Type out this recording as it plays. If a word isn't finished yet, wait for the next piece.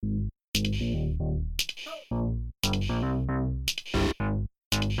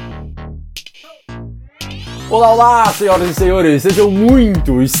Olá, olá, senhoras e senhores, sejam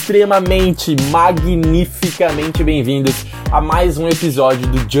extremamente, magnificamente bem-vindos a mais um episódio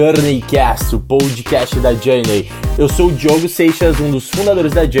do JourneyCast, o podcast da Journey. Eu sou o Diogo Seixas, um dos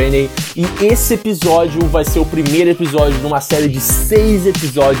fundadores da Journey, e esse episódio vai ser o primeiro episódio de uma série de 6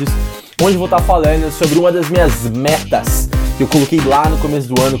 episódios, onde eu vou estar falando sobre uma das minhas metas que eu coloquei lá no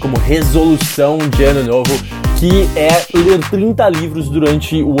começo do ano como resolução de ano novo, que é ler 30 livros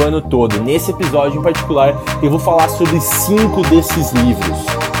durante o ano todo. Nesse episódio em particular, eu vou falar sobre 5 desses livros.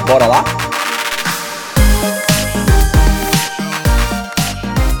 Bora lá?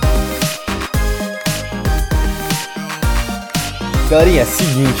 Galerinha, é o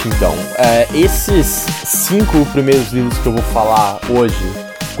seguinte então, esses 5 primeiros livros que eu vou falar hoje,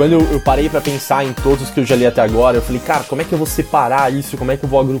 quando eu parei pra pensar em todos os que eu já li até agora, eu falei, cara, como é que eu vou separar isso, como é que eu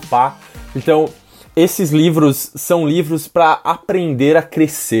vou agrupar? Então, esses livros são livros para aprender a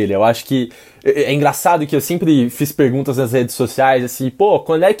crescer. Eu acho que é engraçado que eu sempre fiz perguntas nas redes sociais, assim, pô,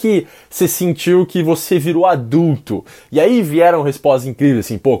 quando é que você sentiu que você virou adulto? E aí vieram respostas incríveis,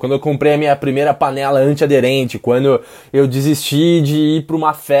 assim, pô, quando eu comprei a minha primeira panela antiaderente, quando eu desisti de ir pra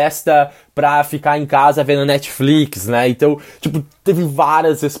uma festa pra ficar em casa vendo Netflix, né? Então, tipo, teve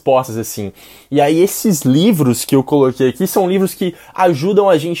várias respostas, assim. E aí esses livros que eu coloquei aqui são livros que ajudam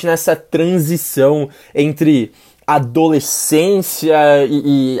a gente nessa transição entre adolescência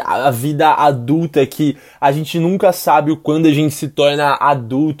e a vida adulta, que a gente nunca sabe o quando a gente se torna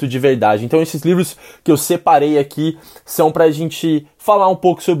adulto de verdade. Então esses livros que eu separei aqui são pra gente falar um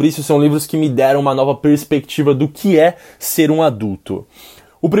pouco sobre isso, são livros que me deram uma nova perspectiva do que é ser um adulto.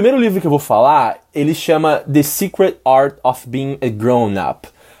 O primeiro livro que eu vou falar, ele chama The Secret Art of Being a Grown-Up.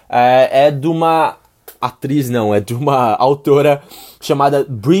 É de uma atriz, não, é de uma autora chamada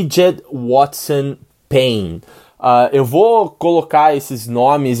Bridget Watson Payne. Eu vou colocar esses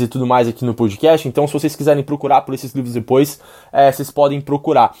nomes e tudo mais aqui no podcast, então se vocês quiserem procurar por esses livros depois, vocês podem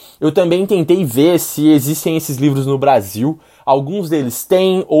procurar. Eu também tentei ver se existem esses livros no Brasil. Alguns deles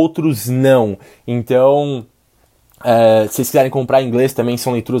têm, outros não. Então, se vocês quiserem comprar em inglês também,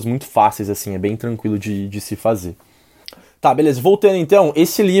 são leituras muito fáceis, assim, é bem tranquilo de se fazer. Tá, beleza, voltando então,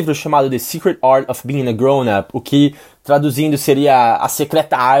 esse livro chamado The Secret Art of Being a Grown-Up, o que traduzindo seria a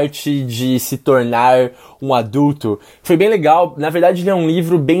secreta arte de se tornar um adulto, foi bem legal. Na verdade ele é um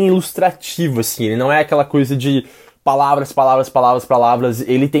livro bem ilustrativo, assim, ele não é aquela coisa de palavras,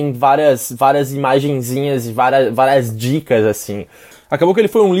 ele tem várias imagenzinhas e várias dicas, assim. Acabou que ele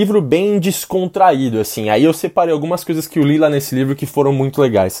foi um livro bem descontraído, assim. Aí eu separei algumas coisas que eu li lá nesse livro que foram muito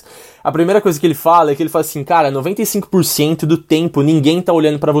legais. A primeira coisa que ele fala é que ele fala assim, cara, 95% do tempo ninguém tá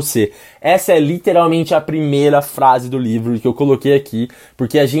olhando pra você. Essa é literalmente a primeira frase do livro que eu coloquei aqui,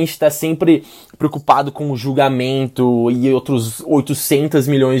 porque a gente tá sempre preocupado com o julgamento e outros 800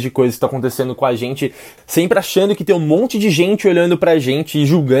 milhões de coisas que estão acontecendo com a gente, sempre achando que tem um monte de gente olhando pra gente e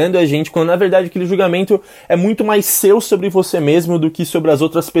julgando a gente, quando na verdade aquele julgamento é muito mais seu sobre você mesmo do que sobre as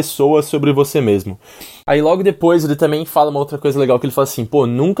outras pessoas sobre você mesmo. Aí logo depois ele também fala uma outra coisa legal, que ele fala assim, pô,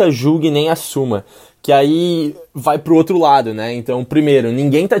 nunca julgue nem assuma, que aí vai pro outro lado, né? Então, primeiro,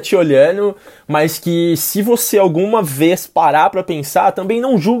 ninguém tá te olhando, mas que se você alguma vez parar pra pensar, também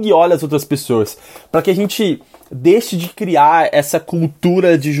não julgue e olhe as outras pessoas, para que a gente deixe de criar essa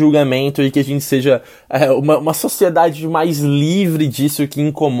cultura de julgamento e que a gente seja uma sociedade mais livre disso que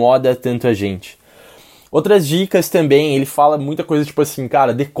incomoda tanto a gente. Outras dicas também, ele fala muita coisa tipo assim,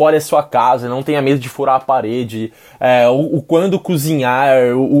 cara, decore a sua casa, não tenha medo de furar a parede, o quando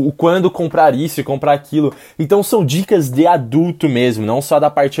cozinhar, o quando comprar isso e comprar aquilo. Então são dicas de adulto mesmo, não só da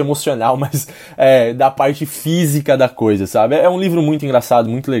parte emocional, mas da parte física da coisa, sabe? É um livro muito engraçado,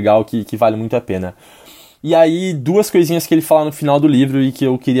 muito legal, que vale muito a pena. E aí, 2 coisinhas que ele fala no final do livro e que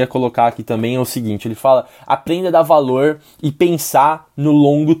eu queria colocar aqui também é o seguinte, ele fala, aprenda a dar valor e pensar no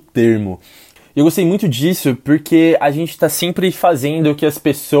longo termo. Eu gostei muito disso porque a gente tá sempre fazendo o que as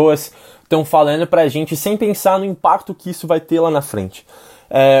pessoas estão falando pra gente sem pensar no impacto que isso vai ter lá na frente.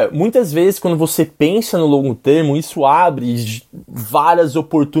 Muitas vezes quando você pensa no longo termo, isso abre várias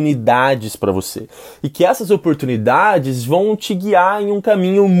oportunidades para você. E que essas oportunidades vão te guiar em um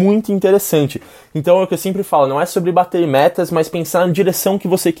caminho muito interessante. Então é o que eu sempre falo, não é sobre bater metas, mas pensar na direção que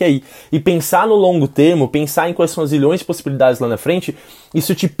você quer ir. E pensar no longo termo, pensar em quais são as zilhões de possibilidades lá na frente,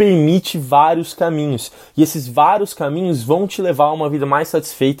 isso te permite vários caminhos. E esses vários caminhos vão te levar a uma vida mais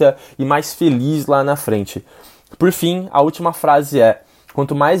satisfeita e mais feliz lá na frente. Por fim, a última frase é: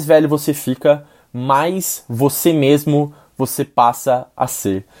 quanto mais velho você fica, mais você mesmo você passa a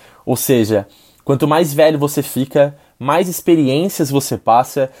ser. Ou seja, quanto mais velho você fica, mais experiências você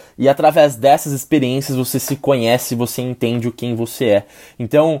passa e através dessas experiências você se conhece, você entende quem você é.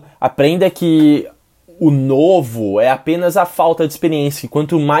 Então, aprenda que o novo é apenas a falta de experiência.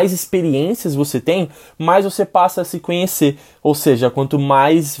 Quanto mais experiências você tem, mais você passa a se conhecer. Ou seja, quanto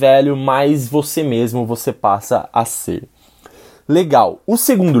mais velho, mais você mesmo você passa a ser. Legal. O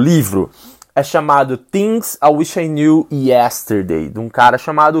segundo livro é chamado Things I Wish I Knew Yesterday, de um cara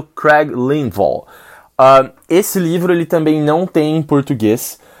chamado Craig Linville. Esse livro ele também não tem em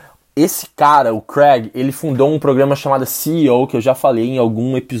português. Esse cara, o Craig, ele fundou um programa chamado CEO, que eu já falei em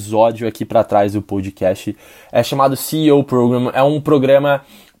algum episódio aqui pra trás do podcast. É chamado CEO Program, é um programa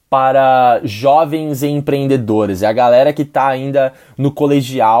para jovens empreendedores. É a galera que tá ainda no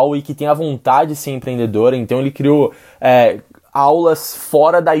colegial e que tem a vontade de ser empreendedora. Então ele criou aulas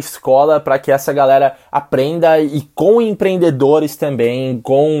fora da escola para que essa galera aprenda, e com empreendedores também,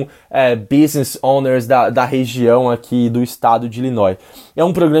 com business owners da região aqui do estado de Illinois. É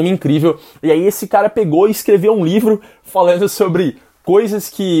um programa incrível, e aí esse cara pegou e escreveu um livro falando sobre coisas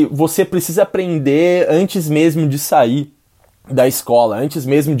que você precisa aprender antes mesmo de sair da escola, antes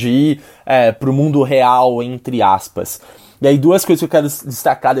mesmo de ir pro mundo real, entre aspas. E aí duas coisas que eu quero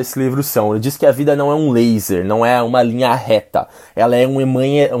destacar desse livro são: ele diz que a vida não é um laser, não é uma linha reta, ela é um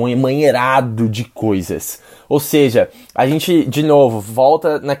emaranhado de coisas. Ou seja, a gente, de novo,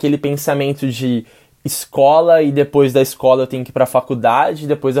 volta naquele pensamento de escola, e depois da escola eu tenho que ir pra faculdade,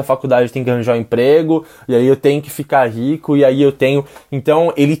 depois da faculdade eu tenho que arranjar um emprego, e aí eu tenho que ficar rico, e aí eu tenho...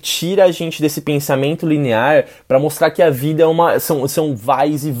 Então ele tira a gente desse pensamento linear para mostrar que a vida são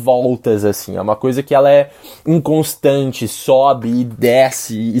vais e voltas, assim, é uma coisa que ela é inconstante, sobe e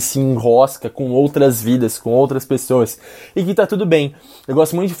desce e se enrosca com outras vidas, com outras pessoas, e que tá tudo bem. Eu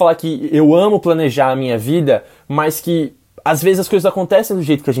gosto muito de falar que eu amo planejar a minha vida, mas que às vezes as coisas acontecem do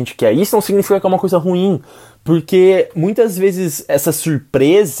jeito que a gente quer. Isso não significa que é uma coisa ruim, porque muitas vezes essa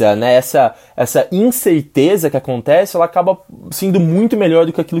surpresa, né, essa incerteza que acontece, ela acaba sendo muito melhor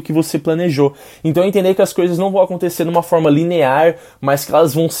do que aquilo que você planejou. Então entender que as coisas não vão acontecer de uma forma linear, mas que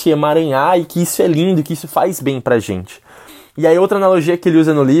elas vão se emaranhar, e que isso é lindo, que isso faz bem pra gente. E aí outra analogia que ele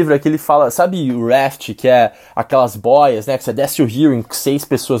usa no livro é que ele fala, sabe o raft, que é aquelas boias, né, que você desce o rio em 6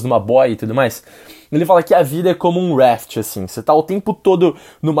 pessoas numa boia e tudo mais? Ele fala que a vida é como um raft, assim, você tá o tempo todo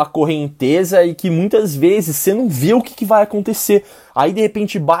numa correnteza e que muitas vezes você não vê o que vai acontecer. Aí de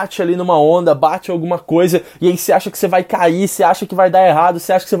repente bate ali numa onda, bate alguma coisa, e aí você acha que você vai cair, você acha que vai dar errado,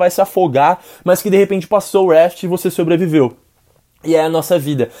 você acha que você vai se afogar, mas que de repente passou o raft e você sobreviveu. E é a nossa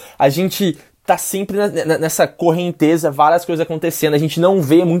vida. A gente tá sempre nessa correnteza, várias coisas acontecendo, a gente não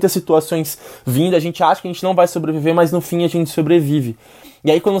vê muitas situações vindo, a gente acha que a gente não vai sobreviver, mas no fim a gente sobrevive. E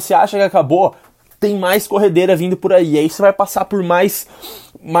aí quando você acha que acabou, tem mais corredeira vindo por aí, e aí você vai passar por mais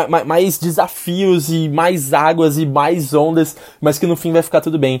desafios e mais águas e mais ondas, mas que no fim vai ficar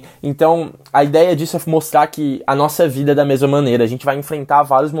tudo bem. Então a ideia disso é mostrar que a nossa vida é da mesma maneira, a gente vai enfrentar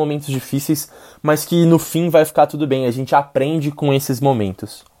vários momentos difíceis, mas que no fim vai ficar tudo bem, a gente aprende com esses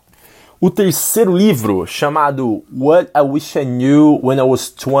momentos. O terceiro livro, chamado What I Wish I Knew When I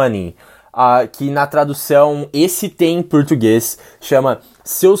Was 20, que na tradução, esse tem em português, chama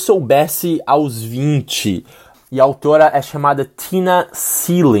Se Eu Soubesse aos 20. E a autora é chamada Tina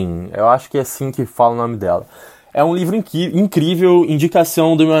Sealing, eu acho que é assim que fala o nome dela. É um livro incrível,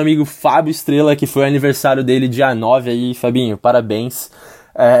 indicação do meu amigo Fábio Estrela, que foi o aniversário dele dia 9 aí, Fabinho, parabéns.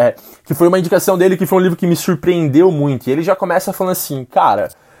 Que foi uma indicação dele, que foi um livro que me surpreendeu muito. E ele já começa falando assim, cara,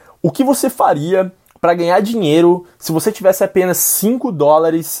 o que você faria para ganhar dinheiro se você tivesse apenas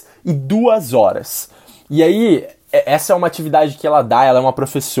 $5 e 2 horas? E aí, essa é uma atividade que ela dá, ela é uma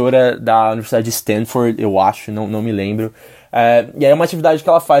professora da Universidade de Stanford, eu acho, não me lembro. E aí é uma atividade que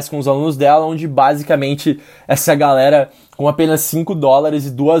ela faz com os alunos dela, onde basicamente essa galera com apenas $5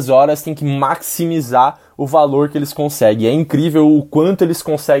 e 2 horas tem que maximizar o valor que eles conseguem. É incrível o quanto eles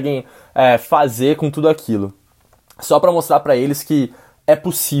conseguem fazer com tudo aquilo. Só para mostrar para eles que é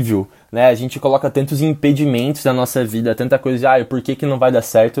possível, né? A gente coloca tantos impedimentos na nossa vida, tanta coisa de, por que não vai dar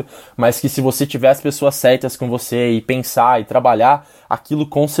certo? Mas que se você tiver as pessoas certas com você e pensar e trabalhar, aquilo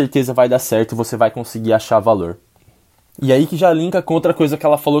com certeza vai dar certo e você vai conseguir achar valor. E aí que já linka com outra coisa que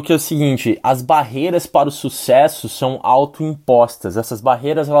ela falou, que é o seguinte: as barreiras para o sucesso são autoimpostas. Essas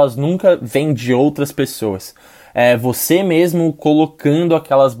barreiras, elas nunca vêm de outras pessoas. É você mesmo colocando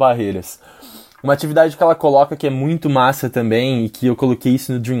aquelas barreiras. Uma atividade que ela coloca que é muito massa também, e que eu coloquei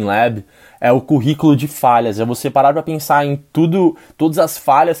isso no Dream Lab, é o currículo de falhas. É você parar pra pensar em todas as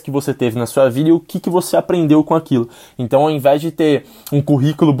falhas que você teve na sua vida e o que você aprendeu com aquilo. Então, ao invés de ter um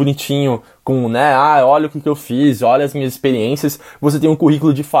currículo bonitinho com, né, olha o que eu fiz, olha as minhas experiências, você tem um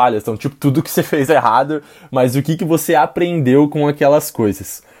currículo de falhas. Então, tipo, tudo que você fez errado, mas o que você aprendeu com aquelas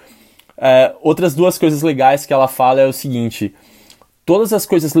coisas. Outras duas coisas legais que ela fala é o seguinte: todas as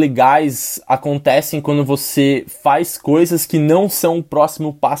coisas legais acontecem quando você faz coisas que não são o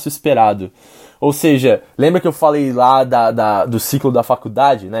próximo passo esperado. Ou seja, lembra que eu falei lá do ciclo da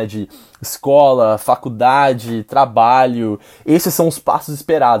faculdade, né? De escola, faculdade, trabalho. Esses são os passos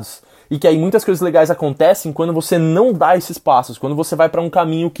esperados. E que aí muitas coisas legais acontecem quando você não dá esses passos, quando você vai para um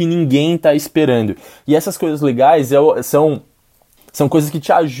caminho que ninguém está esperando. E essas coisas legais são coisas que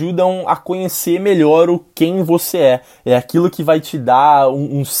te ajudam a conhecer melhor quem você é. É aquilo que vai te dar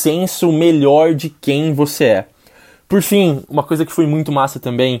um senso melhor de quem você é. Por fim, uma coisa que foi muito massa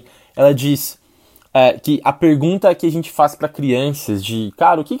também, ela diz que a pergunta que a gente faz para crianças de,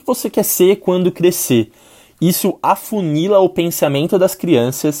 cara, o que você quer ser quando crescer? Isso afunila o pensamento das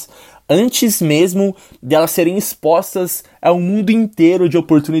crianças antes mesmo delas serem expostas a um mundo inteiro de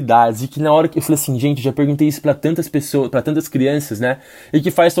oportunidades. E que na hora que eu falei assim, gente, já perguntei isso pra tantas pessoas, pra tantas crianças, né? E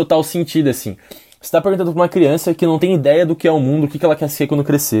que faz total sentido, assim. Você tá perguntando pra uma criança que não tem ideia do que é o mundo, o que ela quer ser quando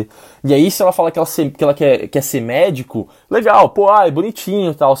crescer. E aí, se ela fala que ela quer ser médico, legal, pô, é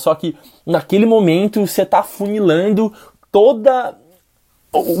bonitinho e tal. Só que naquele momento você tá afunilando toda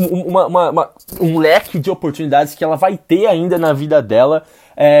um leque de oportunidades que ela vai ter ainda na vida dela,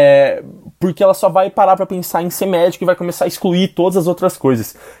 porque ela só vai parar pra pensar em ser médico e vai começar a excluir todas as outras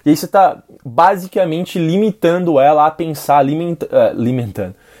coisas. E aí você tá basicamente limitando ela a pensar, limitando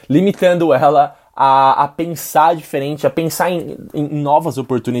ela a pensar diferente, a pensar em novas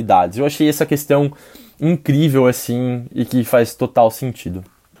oportunidades. Eu achei essa questão incrível, assim, e que faz total sentido.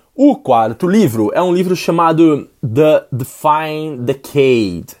 O quarto livro é um livro chamado The Define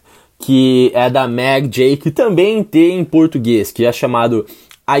Decade, que é da Meg Jay, que também tem em português, que é chamado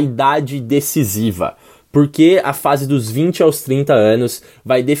A Idade Decisiva, porque a fase dos 20 aos 30 anos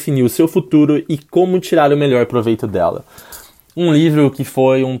vai definir o seu futuro e como tirar o melhor proveito dela. Um livro que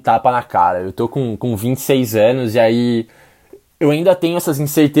foi um tapa na cara. Eu tô com 26 anos e aí eu ainda tenho essas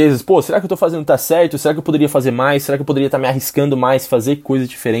incertezas. Pô, será que eu tô fazendo tá certo? Será que eu poderia fazer mais? Será que eu poderia estar me arriscando mais, fazer coisas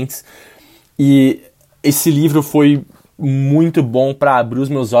diferentes? E esse livro foi muito bom para abrir os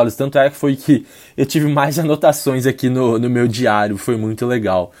meus olhos. Tanto é que foi que eu tive mais anotações aqui no meu diário. Foi muito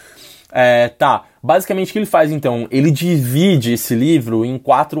legal. Basicamente o que ele faz então? Ele divide esse livro em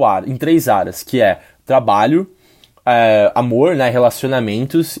 3 áreas, que é trabalho, amor, né,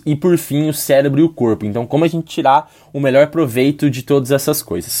 relacionamentos e, por fim, o cérebro e o corpo. Então, como a gente tirar o melhor proveito de todas essas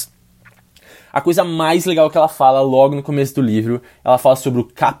coisas. A coisa mais legal que ela fala logo no começo do livro, ela fala sobre o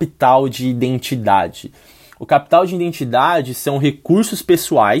capital de identidade. O capital de identidade são recursos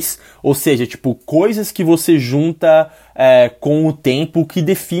pessoais, ou seja, tipo, coisas que você junta com o tempo que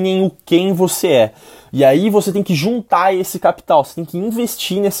definem o quem você é. E aí você tem que juntar esse capital, você tem que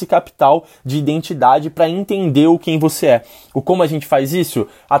investir nesse capital de identidade para entender o quem você é. Como a gente faz isso?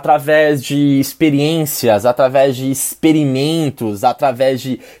 Através de experiências, através de experimentos, através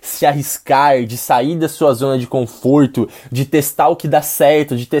de se arriscar, de sair da sua zona de conforto, de testar o que dá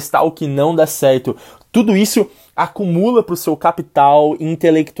certo, de testar o que não dá certo. Tudo isso acumula para o seu capital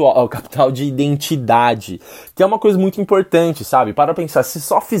intelectual, o capital de identidade, que é uma coisa muito importante, sabe? Para pensar, se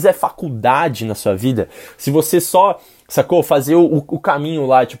só fizer faculdade na sua vida, se você só, sacou, fazer o caminho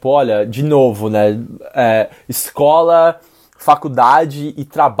lá, tipo, olha, de novo, né, escola, faculdade e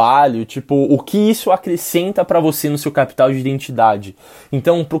trabalho, tipo, o que isso acrescenta para você no seu capital de identidade?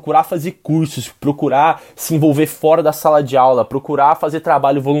 Então, procurar fazer cursos, procurar se envolver fora da sala de aula, procurar fazer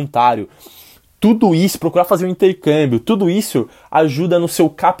trabalho voluntário, tudo isso, procurar fazer um intercâmbio, tudo isso ajuda no seu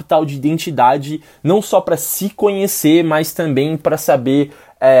capital de identidade, não só para se conhecer, mas também para saber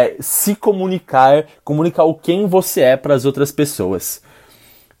se comunicar o quem você é para as outras pessoas.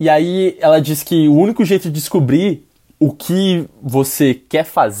 E aí ela diz que o único jeito de descobrir o que você quer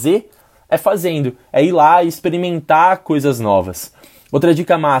fazer é fazendo, é ir lá e experimentar coisas novas. Outra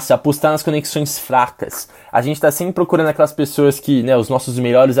dica massa, apostar nas conexões fracas. A gente tá sempre procurando aquelas pessoas que, né, os nossos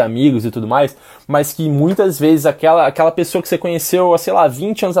melhores amigos e tudo mais, mas que muitas vezes aquela pessoa que você conheceu, sei lá,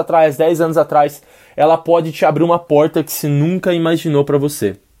 20 anos atrás, 10 anos atrás, ela pode te abrir uma porta que você nunca imaginou pra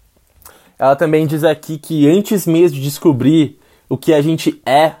você. Ela também diz aqui que antes mesmo de descobrir o que a gente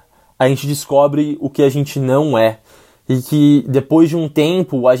é, a gente descobre o que a gente não é. e que depois de um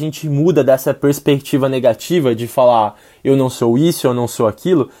tempo a gente muda dessa perspectiva negativa de falar eu não sou isso, eu não sou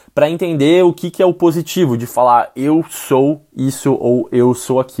aquilo, para entender o que é o positivo, de falar eu sou isso ou eu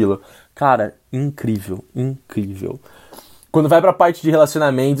sou aquilo. Cara, incrível, incrível. Quando vai pra parte de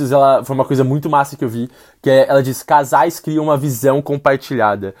relacionamentos, ela foi uma coisa muito massa que eu vi, que ela diz, casais criam uma visão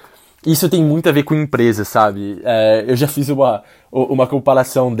compartilhada. Isso tem muito a ver com empresas, sabe? Eu já fiz uma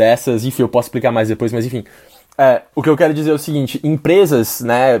comparação dessas, enfim, eu posso explicar mais depois, mas enfim. O que eu quero dizer é o seguinte, empresas,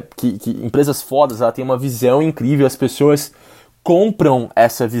 né, empresas fodas, ela tem uma visão incrível, as pessoas compram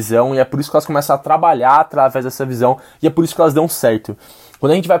essa visão e é por isso que elas começam a trabalhar através dessa visão e é por isso que elas dão certo.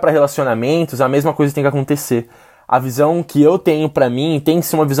 Quando a gente vai pra relacionamentos, a mesma coisa tem que acontecer. A visão que eu tenho pra mim tem que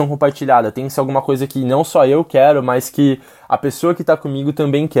ser uma visão compartilhada, tem que ser alguma coisa que não só eu quero, mas que a pessoa que tá comigo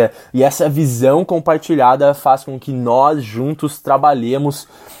também quer. E essa visão compartilhada faz com que nós juntos trabalhemos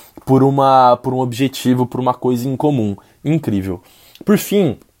por um objetivo, por uma coisa em comum. Incrível. Por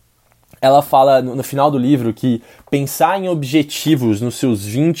fim, ela fala no final do livro que pensar em objetivos nos seus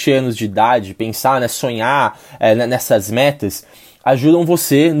 20 anos de idade, pensar, né, sonhar nessas metas, ajudam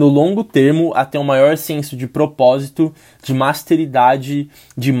você, no longo termo, a ter um maior senso de propósito, de maturidade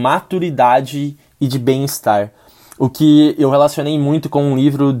e de bem-estar. O que eu relacionei muito com um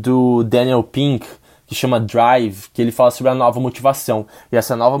livro do Daniel Pink, que chama Drive, que ele fala sobre a nova motivação. E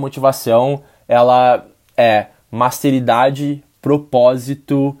essa nova motivação, ela é masteridade,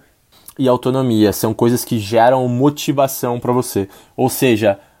 propósito e autonomia. São coisas que geram motivação para você. Ou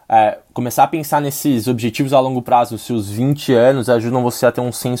seja, começar a pensar nesses objetivos a longo prazo, os seus 20 anos, ajudam você a ter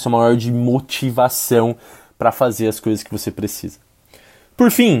um senso maior de motivação para fazer as coisas que você precisa. Por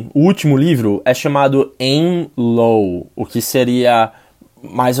fim, o último livro é chamado Aim Low, o que seria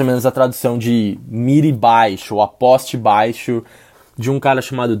mais ou menos a tradução de mire baixo, ou aposte baixo, de um cara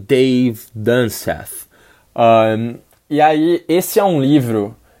chamado Dave Dunseth. E aí, esse é um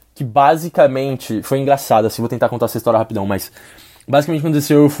livro que basicamente foi engraçado, assim, vou tentar contar essa história rapidão, mas basicamente o que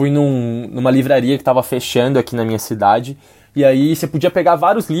aconteceu, eu fui numa livraria que estava fechando aqui na minha cidade, e aí você podia pegar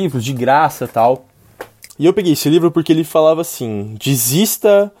vários livros de graça e tal. E eu peguei esse livro porque ele falava assim,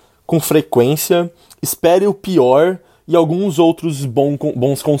 desista com frequência, espere o pior e alguns outros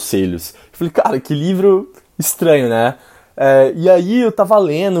bons conselhos. Eu falei, cara, que livro estranho, né? E aí eu tava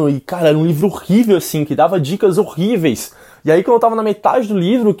lendo e, cara, era um livro horrível, assim, que dava dicas horríveis. E aí quando eu tava na metade do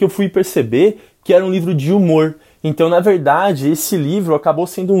livro que eu fui perceber que era um livro de humor. Então, na verdade, esse livro acabou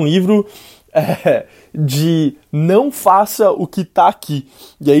sendo um livro de não faça o que tá aqui.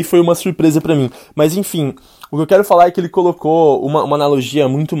 E aí foi uma surpresa pra mim. Mas, enfim, o que eu quero falar é que ele colocou uma analogia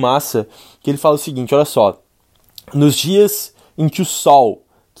muito massa, que ele fala o seguinte, olha só. Nos dias em que o sol,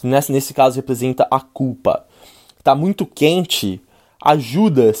 que nesse caso representa a culpa, tá muito quente,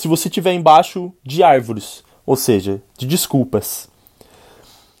 ajuda se você estiver embaixo de árvores, ou seja, de desculpas.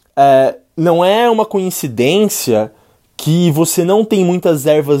 Não é uma coincidência que você não tem muitas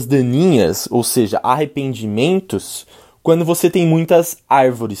ervas daninhas, ou seja, arrependimentos, quando você tem muitas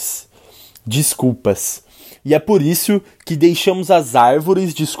árvores, desculpas. E é por isso que deixamos as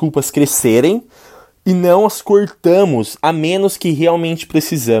árvores, desculpas, crescerem e não as cortamos, a menos que realmente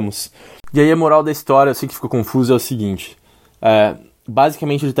precisamos. E aí a moral da história, eu sei que ficou confuso, é o seguinte.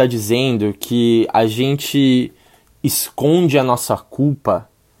 Basicamente ele está dizendo que a gente esconde a nossa culpa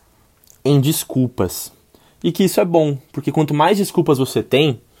em desculpas. E que isso é bom, porque quanto mais desculpas você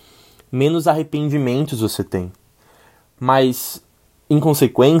tem, menos arrependimentos você tem. Mas, em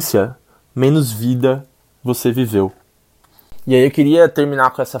consequência, menos vida você viveu. E aí eu queria terminar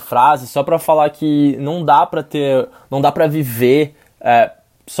com essa frase só para falar que não dá para viver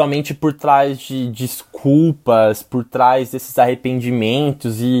somente por trás de desculpas, por trás desses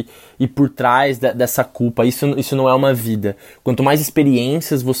arrependimentos e por trás dessa culpa. Isso não é uma vida. Quanto mais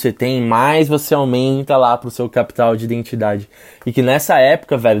experiências você tem, mais você aumenta lá pro seu capital de identidade. E que nessa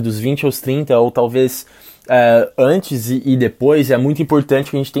época, velho, dos 20 aos 30, ou talvez antes e depois, é muito importante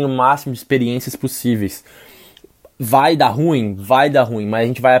que a gente tenha o máximo de experiências possíveis. Vai dar ruim, mas a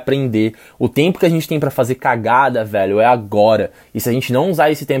gente vai aprender. O tempo que a gente tem pra fazer cagada, velho, é agora. E se a gente não usar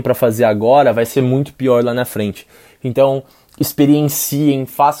esse tempo pra fazer agora, vai ser muito pior lá na frente. Então, experienciem,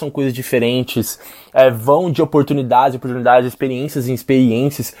 façam coisas diferentes, vão de oportunidades em oportunidades, experiências em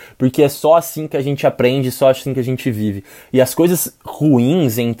experiências, porque é só assim que a gente aprende, só assim que a gente vive. E as coisas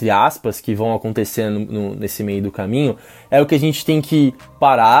ruins, entre aspas, que vão acontecendo nesse meio do caminho, é o que a gente tem que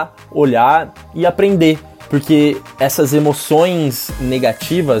parar, olhar e aprender. Porque essas emoções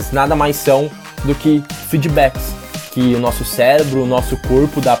negativas nada mais são do que feedbacks que o nosso cérebro, o nosso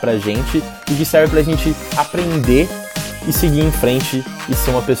corpo dá pra gente e que serve pra gente aprender e seguir em frente e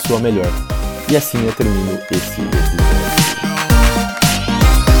ser uma pessoa melhor. E assim eu termino esse episódio.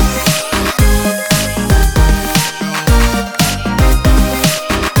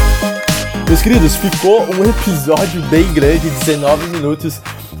 Meus queridos, ficou um episódio bem grande, 19 minutos,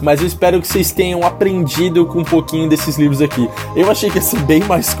 mas eu espero que vocês tenham aprendido com um pouquinho desses livros aqui. Eu achei que ia ser bem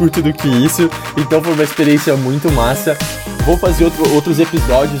mais curto do que isso, então foi uma experiência muito massa. Vou fazer outros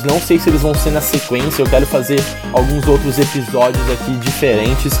episódios, não sei se eles vão ser na sequência, eu quero fazer alguns outros episódios aqui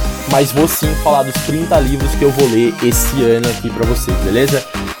diferentes, mas vou sim falar dos 30 livros que eu vou ler esse ano aqui pra vocês, beleza?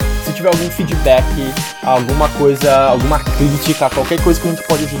 Se tiver algum feedback, alguma coisa, alguma crítica, qualquer coisa que a gente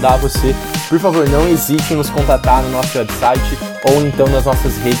pode ajudar você, por favor, não hesite em nos contatar no nosso website ou então nas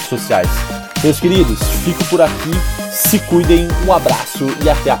nossas redes sociais. Meus queridos, fico por aqui, se cuidem, um abraço e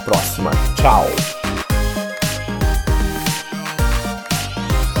até a próxima. Tchau!